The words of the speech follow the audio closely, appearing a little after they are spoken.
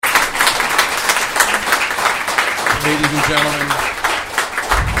Ladies and gentlemen,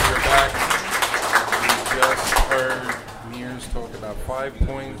 we're back. We just heard Mears talk about 5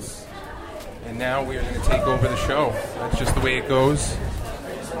 points, and now we are going to take over the show. That's just the way it goes.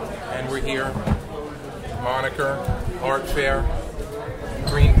 And we're here. Moniker, Art Fair,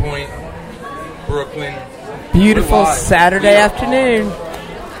 Greenpoint, Brooklyn. Beautiful Saturday afternoon.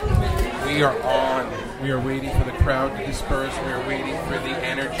 We are on. We are waiting for the crowd to disperse. We are waiting for the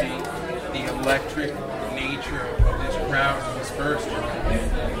energy, the electric nature of this crowd to disperse.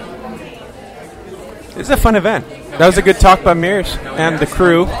 This is a fun event. That was a good talk by Mears and the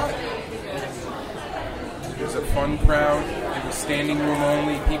crew. It was a fun crowd. It was standing room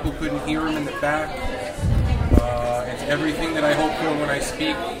only. People couldn't hear him in the back. It's everything that I hope for when I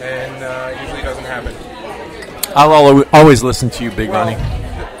speak, and usually doesn't happen. I'll always listen to you, Big Ronnie.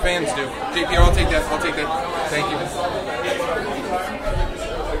 Fans do. JP, I'll take that. Thank you.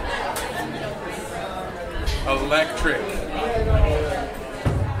 Electric.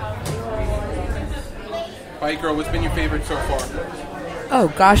 Bike Girl, what's been your favorite so far?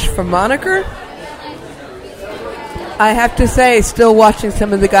 Oh, gosh, for Moniker? I have to say, still watching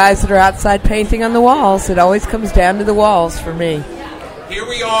some of the guys that are outside painting on the walls. It always comes down to the walls for me. Here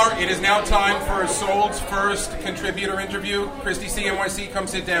we are. It is now time for Soul's first contributor interview. Christy C, NYC, come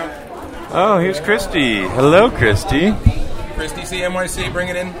sit down. Oh, here's Christy. Hello, Christy. Christy C, NYC, bring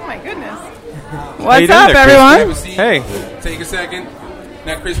it in. Oh, my goodness. What's up, everyone? Have a seat. Hey. Take a second.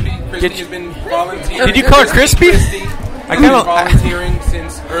 Now, Christy has been volunteering. Did you call her Crispy? Christy has been volunteering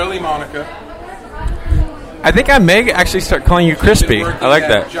since early Monica. I think I may actually start calling you Crispy. I like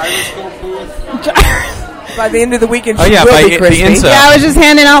that. Gyroscope booth. By the end of the weekend, Oh, she yeah, will by be Crispy. the INSA. Yeah, I was just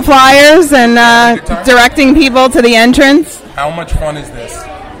handing out flyers and directing people to the entrance. How much fun is this?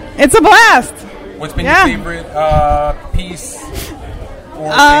 It's a blast. What's been your favorite piece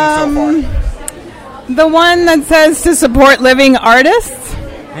or thing so far? The one that says to support living artists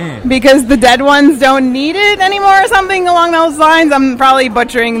because the dead ones don't need it anymore or something along those lines. I'm probably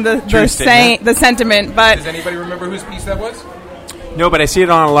butchering the sentiment, but does anybody remember whose piece that was? No, but I see it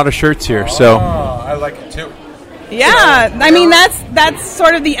on a lot of shirts here. So I like it too. Yeah, I mean that's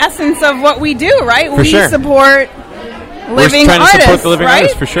sort of the essence of what we do, right? For sure. support living We're trying artists, to support the living right?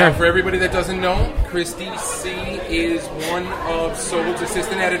 artists for sure. Now, for everybody that doesn't know, Christy C is one of Soul's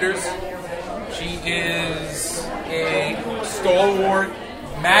assistant editors. She is a stalwart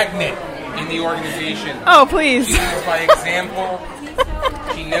magnet in the organization. Oh, please. She leads by example.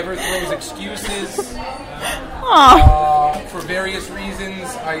 She never throws excuses. For various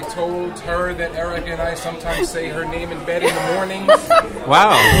reasons, I told her that Erica and I sometimes say her name in bed in the mornings.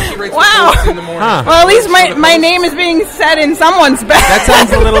 Wow. She writes the posts in the morning. Huh. Well, at least my name is being said in someone's bed. That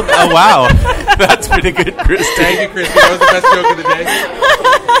sounds a little... Oh, wow. That's pretty good, Christy. Thank you, Christy. That was the best joke of the day.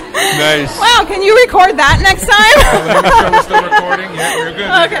 Nice. Wow, can you record that next time? Let me make sure we're still recording. Yeah, we're good.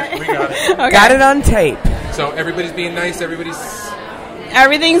 Okay. We got it. Okay. Got it on tape. So everybody's being nice.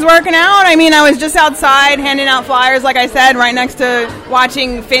 Everything's working out. I mean, I was just outside handing out flyers, like I said, right next to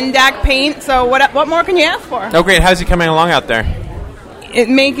watching Findac paint. So what more can you ask for? Oh, great. How's he coming along out there?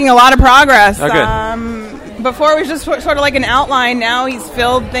 Making a lot of progress. Oh, good. Before it was just sort of like an outline. Now he's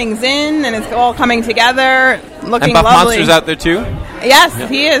filled things in, and it's all coming together, looking And Buff lovely. Monster's out there, too? Yes,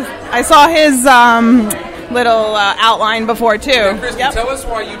 he is. I saw his little outline before, too. Christy, tell us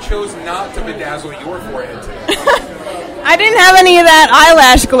why you chose not to bedazzle your forehead today. I didn't have any of that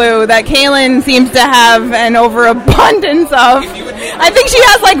eyelash glue that Kaylin seems to have an overabundance of. I think she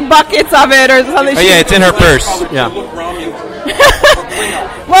has like buckets of it or something. Oh, yeah, it's in her purse. Yeah.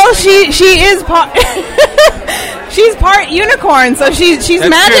 Well, she is part. She's part unicorn, so she's That's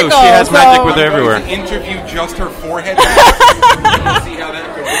magical. True. She has so. magic with her everywhere. I'm going to interview just her forehead. See how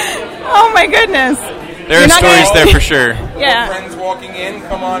that goes. Oh my goodness. There are stories there for sure. Yeah. Friends walking in,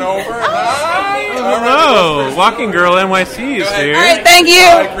 come on over. Hi. Hello, Walking Girl NYC is here. All right, thank you.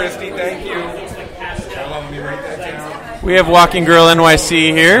 Hi, Christy. Thank you. Let me write that down. We have Walking Girl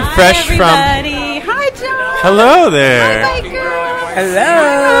NYC here, fresh from. Hi, John. Hello there. Hi, girl.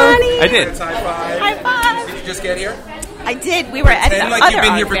 Hello. I did. High five. High five. Did you just get here? I did. We were at the Pretend like other you've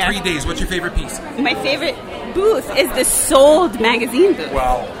been here for art 3 fair. days. What's your favorite piece? My favorite booth is the Sold magazine booth.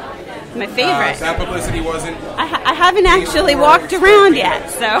 Well, My favorite. that publicity wasn't. I haven't actually walked around yet,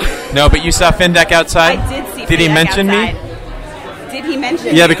 so. No, but you saw Findac outside? I did see Did he Findac mention outside. me? Did he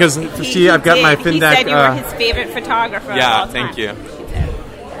mention Yeah, you? because, see, I've got my Findac, He said you were his favorite photographer of Yeah, all time. thank you.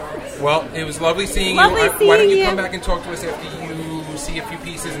 Well, it was lovely seeing Lovely you. seeing Why don't you you. come back and talk to us after you see a few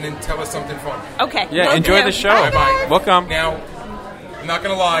pieces and then tell us something fun? Okay. Yeah, will enjoy do. the show. Bye-bye. Welcome. Now, I'm not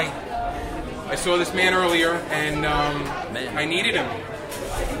going to lie. I saw this man earlier, and I needed him.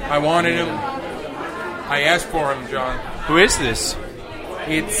 I wanted him. I asked for him, John. Who is this?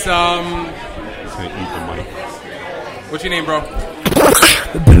 It's What's your name, bro?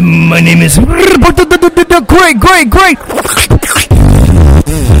 My name is Gray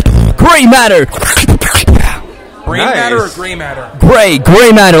Matter. Brain Nice. matter or gray matter? Gray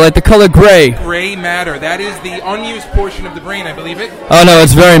Matter, like the color gray. Gray matter. That is the unused portion of the brain, I believe it. Oh no,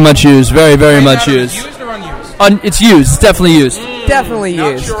 it's very much used. Very Gray much matter used. is used or unused? It's used. It's definitely used. Definitely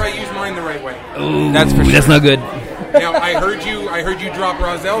Not used. sure I used mine the right way. That's for sure. That's not good. Now, I heard you drop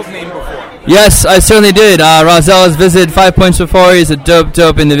Rozel's name before. Yes, I certainly did. Rozelle has visited 5 Points before. He's a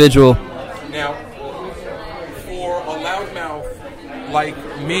dope individual. Now, for a loudmouth like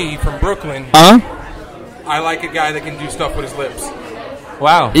me from Brooklyn, I like a guy that can do stuff with his lips.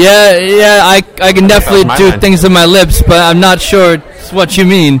 Wow. Yeah, I can definitely my do line. things with my lips, but I'm not sure it's what you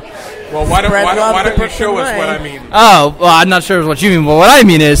mean. Well, why don't Spread love the you show Brooklyn us what way. I mean? Oh, well, I'm not sure what you mean, but what I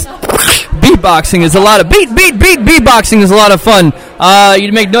mean is beatboxing is a lot of beatboxing is a lot of fun.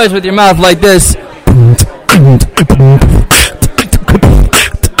 You make noise with your mouth like this.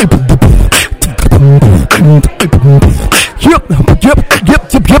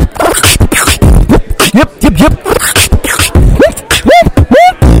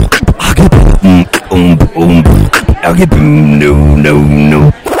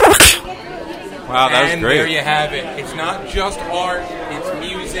 No. Wow, that was And great. there you have it. It's not just art, it's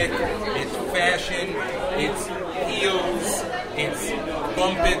music, it's fashion, it's heels, it's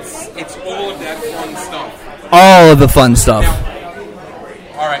bumpets, it's all of that fun stuff. All of the fun stuff.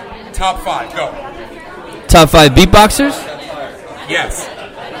 All right, top 5, go. Top 5 beatboxers? Yes.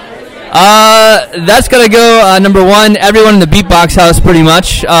 That's gonna go number 1. Everyone in the beatbox house, pretty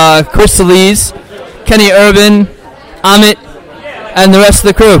much. Chris Solis, Kenny Urban, Amit, and the rest of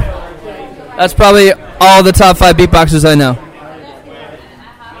the crew. That's probably all the top 5 beatboxers I know.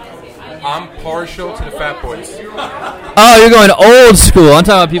 I'm partial to the Fat Boys. Oh, you're going old school. I'm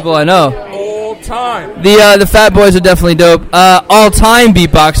talking about people I know. All time. The Fat Boys are definitely dope. All-time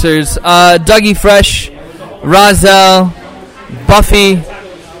beatboxers: Dougie Fresh, Rozelle, Buffy,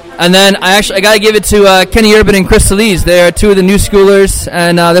 and then I gotta give it to Kenny Urban and Chris Solis. They're 2 of the new schoolers,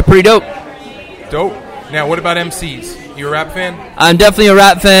 and they're pretty dope. Dope. Now, what about MCs? You a rap fan? I'm definitely a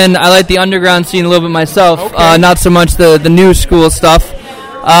rap fan. I like the underground scene a little bit myself. Okay. Not so much the new school stuff.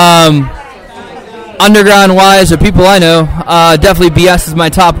 Underground-wise, or people I know, definitely BS is my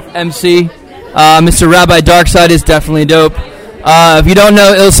top MC. Mr. Rabbi Darkside is definitely dope. If you don't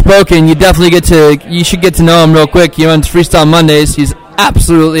know Ill Spoken, you should get to know him real quick. He runs Freestyle Mondays. He's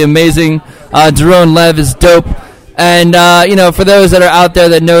absolutely amazing. Jerome Lev is dope. And, for those that are out there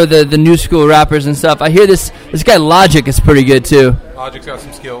that know the new school rappers and stuff, I hear this guy Logic is pretty good, too. Logic's got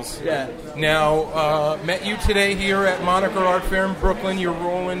some skills. Yeah. Now, met you today here at Moniker Art Fair in Brooklyn. You're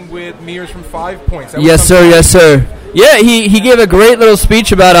rolling with Mears from 5 Points. That was Yes, sir. Yeah, he gave a great little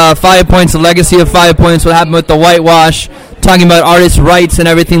speech about 5 Points, the legacy of 5 Points, what happened with the whitewash, talking about artists' rights and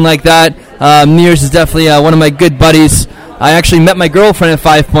everything like that. Mears is definitely one of my good buddies. I actually met my girlfriend at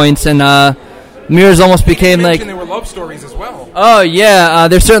 5 Points, and Mears almost became like... there were love stories as well. Oh, yeah,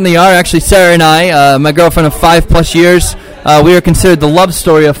 there certainly are. Actually, Sarah and I, my girlfriend of 5+ years, we are considered the love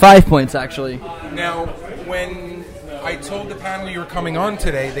story of 5 Points, actually. Now, when I told the panel you were coming on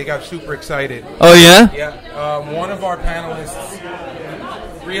today, they got super excited. Oh, yeah? Yeah. One of our panelists,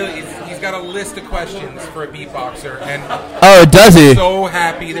 really, he's got a list of questions for a beatboxer, and Oh, does he? so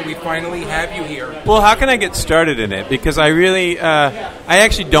happy that we finally have you here. Well, how can I get started in it? Because I really, I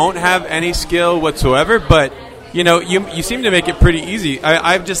actually don't have any skill whatsoever, but, you seem to make it pretty easy.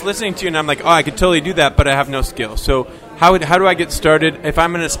 I'm just listening to you, and I'm like, oh, I could totally do that, but I have no skill. So how do I get started? If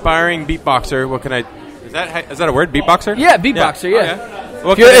I'm an aspiring beatboxer, what can I... Is that a word, beatboxer? Yeah, beatboxer, yeah.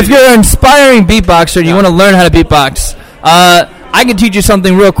 Okay. If you're an inspiring beatboxer and you want to learn how to beatbox, I can teach you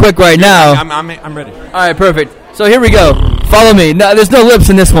something real quick right now. I'm ready. All right, perfect. So here we go. Follow me. No, there's no lips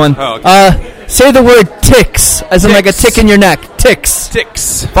in this one. Oh, okay. Say the word ticks, as in like a tick in your neck. Ticks.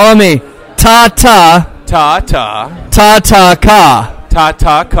 Ticks. Follow me. Ta-ta. Ta-ta. Ta-ta-ka.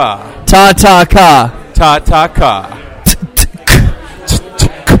 Ta-ta-ka. Ta-ta-ka. Ta-ta-ka.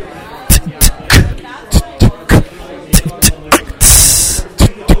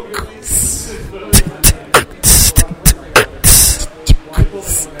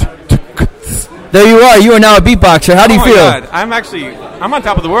 There you are. You are now a beatboxer. How do you Oh my feel? God. I'm on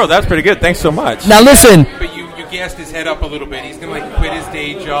top of the world. That's pretty good. Thanks so much. Now listen. But you gassed his head up a little bit. He's going to quit his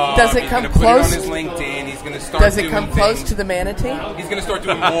day job. Does it He's come gonna close? Put it on his LinkedIn. He's going to start Does it doing come close things. to the manatee? He's going to start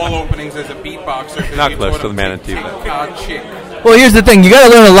doing mall openings as a beatboxer. 'cause Not you close taught to him the manatee, tick, but- tick, chick. Well, here's the thing. You got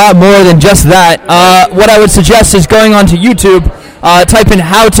to learn a lot more than just that. What I would suggest is going onto YouTube, Type in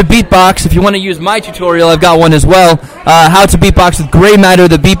how to beatbox. If you want to use my tutorial, I've got one as well. How to beatbox with Gray Matter,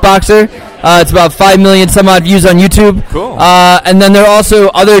 the beatboxer. It's about 5 million some odd views on YouTube. Cool. And then there are also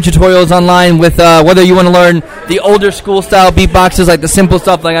other tutorials online with whether you want to learn the older school style beatboxes, like the simple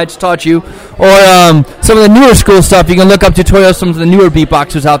stuff like I just taught you, or some of the newer school stuff. You can look up tutorials from the newer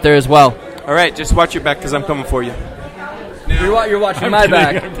beatboxers out there as well. All right, just watch your back because I'm coming for you. You're watching my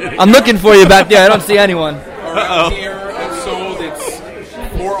back. I'm looking for you back there. I don't see anyone. All right, here at Sold, it's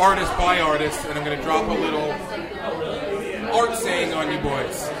for artists by artists, and I'm going to drop a little art saying on you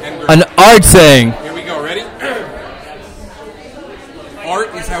boys. And An art saying. Here we go. Ready?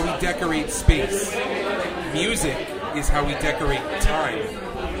 Art is how we decorate space. Music is how we decorate time.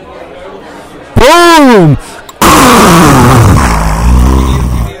 Boom!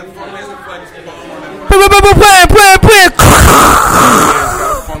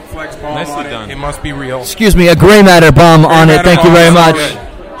 Nicely done. It must be real. Excuse me, a Gray Matter bomb on it. Thank you very much.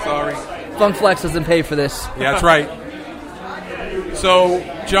 Sorry. Funk Flex doesn't pay for this. Yeah, that's right. So,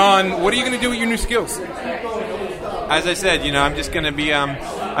 John, what are you going to do with your new skills? As I said, I'm just going to be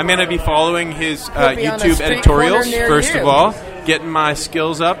I'm going to be following his be on a YouTube street editorials corner near first you. of all, getting my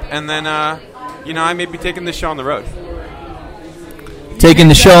skills up, and then I may be taking this show on the road. Taking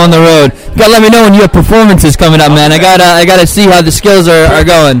the show on the road. You gotta let me know when you have performances coming up, man. I gotta see how the skills are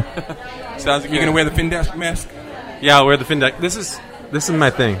going. Sounds good. You going to wear the Findesk mask? Yeah, I'll wear the Findesk. This is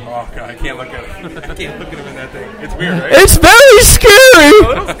my thing. Oh, God, I can't look at it. I can't look at him in that thing. It's weird, right? It's very scary. A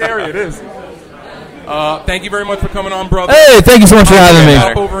little scary, it is. Thank you very much for coming on, brother. Hey, thank you so much for having me.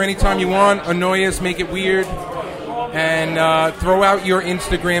 Hop over anytime you want. Annoy us, make it weird. And throw out your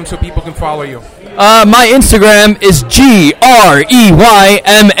Instagram so people can follow you. My Instagram is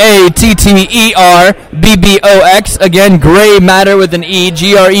GreyMatterBBOX. Again, Gray Matter with an E.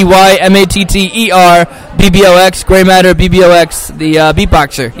 GreyMatterBBOX. Gray Matter BBOX. The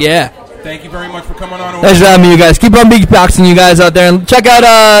beatboxer. Yeah. Thank you very much for coming on over. Thanks for having me, you guys. Keep on beatboxing, you guys out there, and check out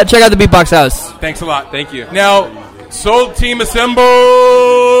the Beatbox House. Thanks a lot. Thank you. Now, Soul Team Assemble.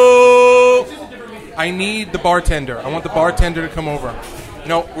 I need the bartender. I want the bartender to come over.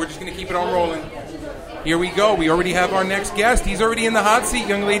 No, we're just going to keep it on rolling. Here we go. We already have our next guest. He's already in the hot seat,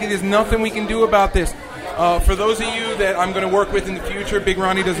 young lady. There's nothing we can do about this. For those of you that I'm going to work with in the future, Big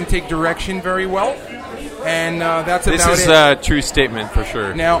Ronnie doesn't take direction very well. And that's about it. This is a true statement for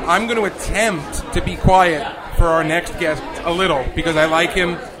sure. Now, I'm going to attempt to be quiet for our next guest a little because I like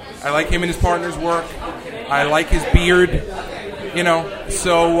him. I like him and his partner's work. I like his beard,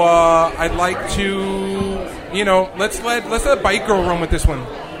 So I'd like to, let's let Bike Girl run with this one.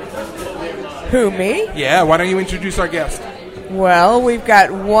 Who, me? Yeah, why don't you introduce our guest? Well, we've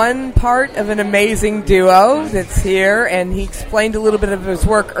got one part of an amazing duo that's here, and he explained a little bit of his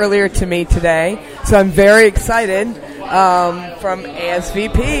work earlier to me today, so I'm very excited. From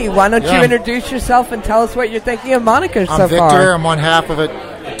ASVP, why don't you introduce yourself and tell us what you're thinking of Monica so Victor. far? I'm one half of a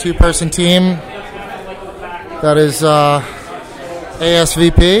two-person team that is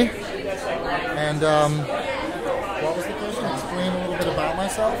ASVP. And what was the question? Explain a little bit about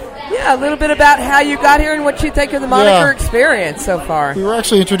myself? Yeah, a little bit about how you got here and what you think of the Monica experience so far. We were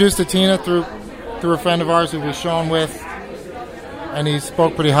actually introduced to Tina through a friend of ours who was shown with, and he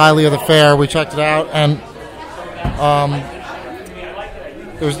spoke pretty highly of the fair. We checked it out, and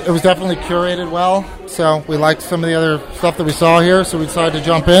it was definitely curated well. So we liked some of the other stuff that we saw here, so we decided to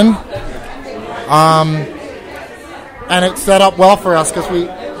jump in. And it set up well for us because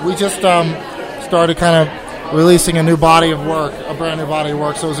we just started kind of releasing a new body of work, a brand new body of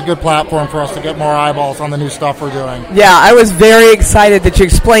work. So it was a good platform for us to get more eyeballs on the new stuff we're doing. Yeah, I was very excited that you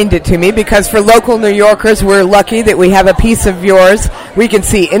explained it to me because for local New Yorkers, we're lucky that we have a piece of yours we can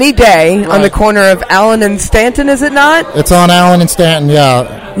see any day on the corner of Allen and Stanton, is it not? It's on Allen and Stanton,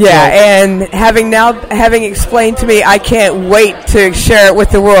 yeah. Yeah, and having explained to me, I can't wait to share it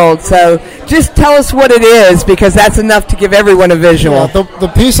with the world. So just tell us what it is because that's enough to give everyone a visual. Yeah, the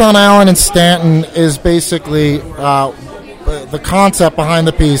piece on Allen and Stanton is basically the concept behind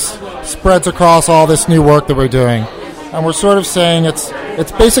the piece spreads across all this new work that we're doing. And we're sort of saying it's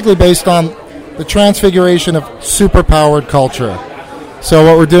basically based on the transfiguration of superpowered culture. So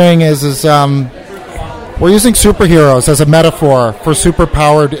what we're doing is we're using superheroes as a metaphor for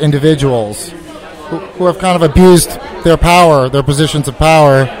superpowered individuals who have kind of abused their power, their positions of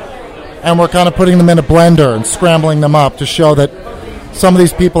power, and we're kind of putting them in a blender and scrambling them up to show that some of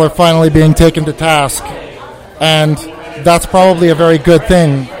these people are finally being taken to task, and that's probably a very good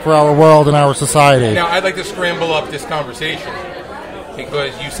thing for our world and our society. Now, I'd like to scramble up this conversation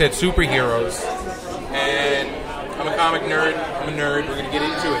because you said superheroes, and I'm a comic nerd. I'm a nerd. We're going to get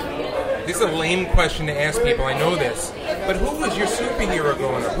into it. This is a lame question to ask people. I know this, but who was your superhero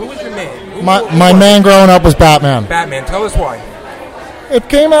growing up? Who was your man? My man growing up was Batman. Batman. Tell us why. It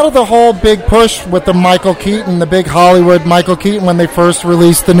came out of the whole big push with the Michael Keaton, the big Hollywood Michael Keaton, when they first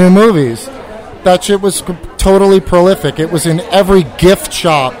released the new movies. That shit was totally prolific. It was in every gift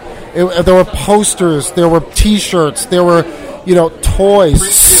shop. There were posters, there were T-shirts, there were,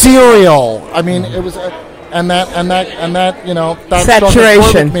 toys, cereal. I mean, it was, and that, that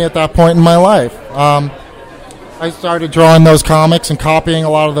saturation with me at that point in my life. I started drawing those comics and copying a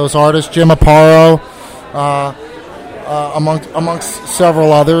lot of those artists, Jim Aparo, amongst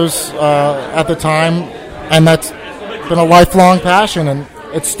several others at the time, and that's been a lifelong passion, and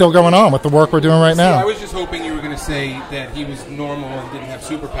it's still going on with the work we're doing right now. I was just hoping you were going to say that he was normal and didn't have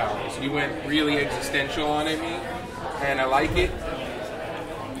superpowers. You went really existential on me, and I like it,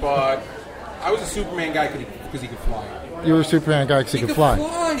 but I was a Superman guy because he could fly. You were a Superman guy because he could fly.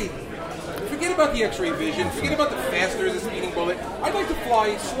 Forget about the X-ray vision. Forget about the faster as a speeding bullet. I'd like to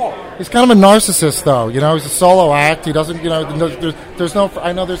fly slow. He's kind of a narcissist, though. He's a solo act. He doesn't, there's no.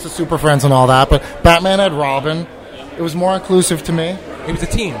 I know there's the Super Friends and all that, but Batman had Robin. It was more inclusive to me. It was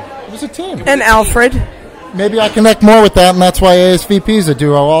a team. And Alfred. Maybe I connect more with that, and that's why ASVP is a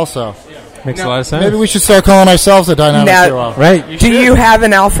duo also. Makes a lot of sense. Maybe we should start calling ourselves a dynamic duo. Right. Do you have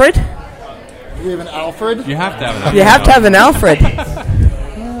an Alfred? Do we have an Alfred? You have to have an Alfred. You have to have an Alfred.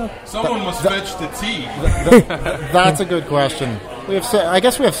 Someone must fetch the tea. That's a good question. I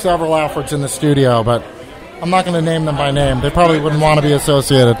guess we have several Alfreds in the studio, but I'm not going to name them by name. They probably wouldn't want to be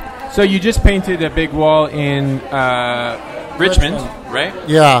associated. So you just painted a big wall in Richmond, right?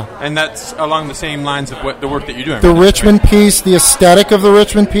 Yeah. And that's along the same lines of the work that you're doing. The Richmond piece, the aesthetic of the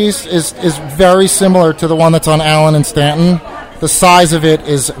Richmond piece is very similar to the one that's on Allen and Stanton. The size of it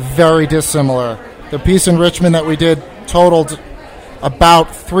is very dissimilar. The piece in Richmond that we did totaled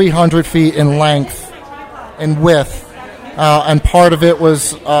about 300 feet in length and width, and part of it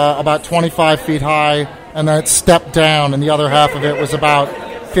was about 25 feet high, and then it stepped down, and the other half of it was about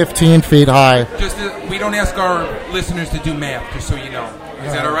 15 feet high. We don't ask our listeners to do math, just so you know.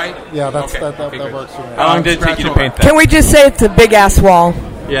 Is that all right? Yeah, that good. works for me. How long did it take you to paint that? Can we just say it's a big-ass wall?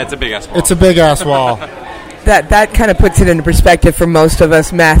 Yeah, it's a big-ass wall. It's a big-ass wall. That kind of puts it into perspective for most of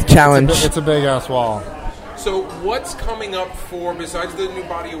us math challenge. It's a big-ass wall. So what's coming up besides the new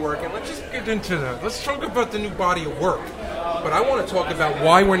body of work? And let's just get into that. Let's talk about the new body of work. But I want to talk about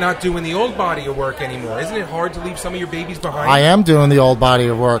why we're not doing the old body of work anymore. Isn't it hard to leave some of your babies behind? I am doing the old body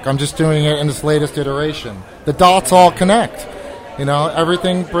of work. I'm just doing it in this latest iteration. The dots all connect.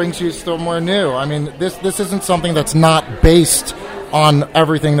 Everything brings you somewhere new. I mean, this isn't something that's not based on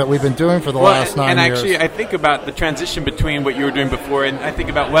everything that we've been doing for the last 9 years. And actually, I think about the transition between what you were doing before, and I think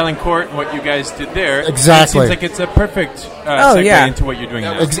about Welling Court and what you guys did there. Exactly. It seems like it's a perfect segue into what you're doing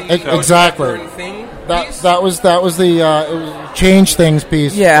now. Exactly. That was the Change Things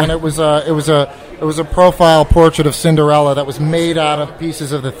piece. Yeah. And it was a profile portrait of Cinderella that was made out of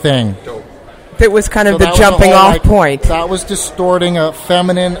pieces of the Thing. Dope. That was kind of the jumping off point. That was distorting a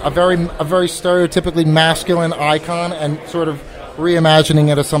feminine, a very stereotypically masculine icon, and sort of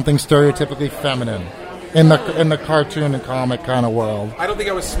reimagining it as something stereotypically feminine in the cartoon and comic kind of world. I don't think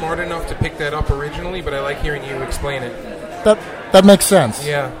I was smart enough to pick that up originally, but I like hearing you explain it. That makes sense.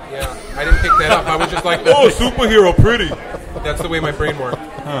 Yeah. I didn't pick that up. I was just like, oh, superhero, pretty. That's the way my brain worked.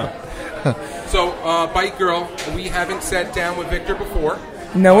 So, Bike Girl, we haven't sat down with Victor before.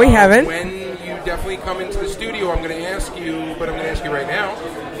 No, we haven't. When you definitely come into the studio, I'm going to ask you, but I'm going to ask you right now.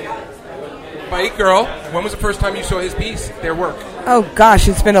 Bike Girl, when was the first time you saw his piece, their work? Oh gosh,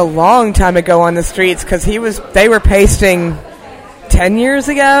 it's been a long time ago on the streets because they were pasting 10 years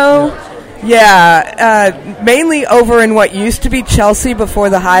ago. Yeah, mainly over in what used to be Chelsea before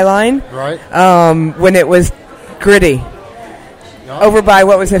the High Line. Right. When it was gritty. Over by,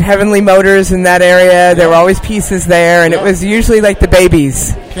 what was it, Heavenly Motors in that area. There were always pieces there, and it was usually like the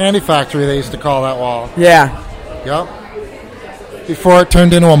babies. Candy Factory, they used to call that wall. Yeah. Yep. Before it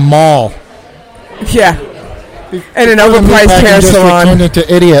turned into a mall. Yeah. And an overpriced hair salon. Turned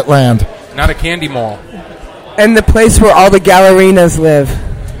into Idiot Land. Not a candy mall. And the place where all the gallerinas live.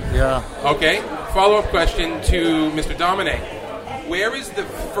 Yeah. Okay. Follow-up question to Mr. Domine. Where is the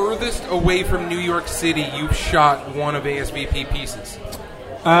furthest away from New York City you've shot one of ASVP pieces?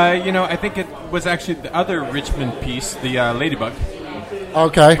 I think it was actually the other Richmond piece, the Ladybug.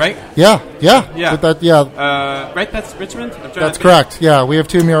 Okay. Right? Yeah. Right, that's Richmond? That's correct. Yeah, we have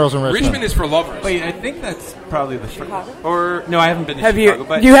 2 murals in Richmond. Richmond is for lovers. Wait, I think that's probably the Chicago? Or no, I haven't been to Chicago.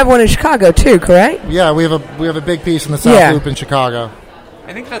 But you have one in Chicago too, correct? Yeah, we have a big piece in the South Loop in Chicago.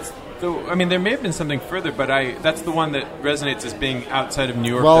 I think that's I mean, there may have been something further, but that's the one that resonates as being outside of New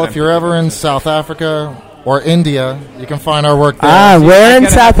York. Well, if you're ever in South Africa or India, you can find our work there. We're in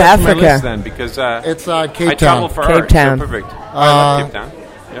South Africa. List then, because it's Cape Town. I travel for Cape art, Town. so perfect. I love Cape Town.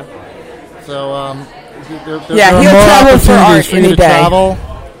 Yeah. So, there he'll are more travel for art opportunities for you any to day. travel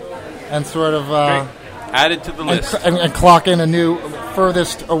and sort of added to the list and clock in a new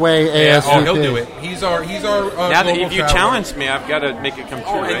furthest away ASVP. Oh, he'll do it. He's our now that global you traveler. challenged me, I've got to make it come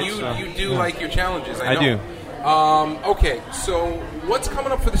true. Oh, and right? you do like your challenges. I know. do. Okay, so what's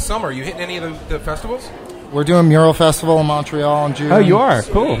coming up for the summer? Are you hitting any of the festivals? We're doing Mural Festival in Montreal in June. Oh, you are?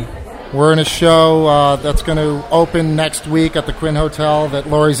 Cool. We're in a show that's going to open next week at the Quinn Hotel that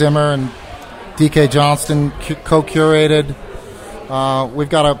Laurie Zimmer and DK Johnston co-curated. We've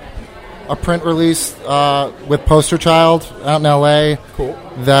got a print release with Poster Child out in L.A. Cool.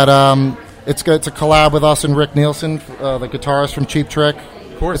 That it's a collab with us and Rick Nielsen, the guitarist from Cheap Trick.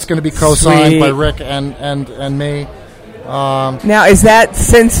 Of course. It's going to be co-signed Sweet. by Rick and me. Now, is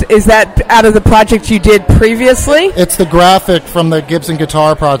that out of the project you did previously? It's the graphic from the Gibson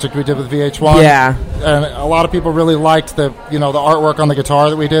guitar project we did with VH1. Yeah. And a lot of people really liked the artwork on the guitar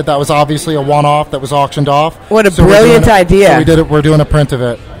that we did. That was obviously a one-off that was auctioned off. What a brilliant idea. So we're doing a print of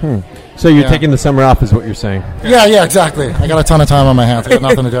it. So you're taking the summer off is what you're saying. Yeah, exactly. I got a ton of time on my hands. I got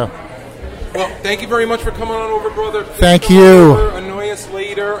nothing to do. Well, thank you very much for coming on over, brother. Thank Come you. over, annoy us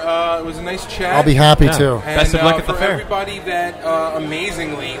later. It was a nice chat. I'll be happy to. And, Best of luck at the for fair. everybody that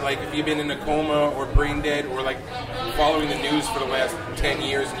amazingly, like if you've been in a coma or brain dead or like following the news for the last 10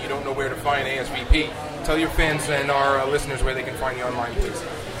 years and you don't know where to find ASVP, tell your fans and our listeners where they can find you online, please.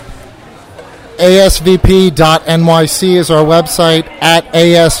 ASVP.NYC is our website. At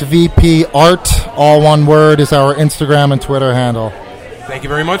ASVPArt, all one word, is our Instagram and Twitter handle. Thank you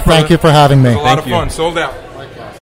very much, brother. Thank you for having me. It was a lot of fun. Sold out.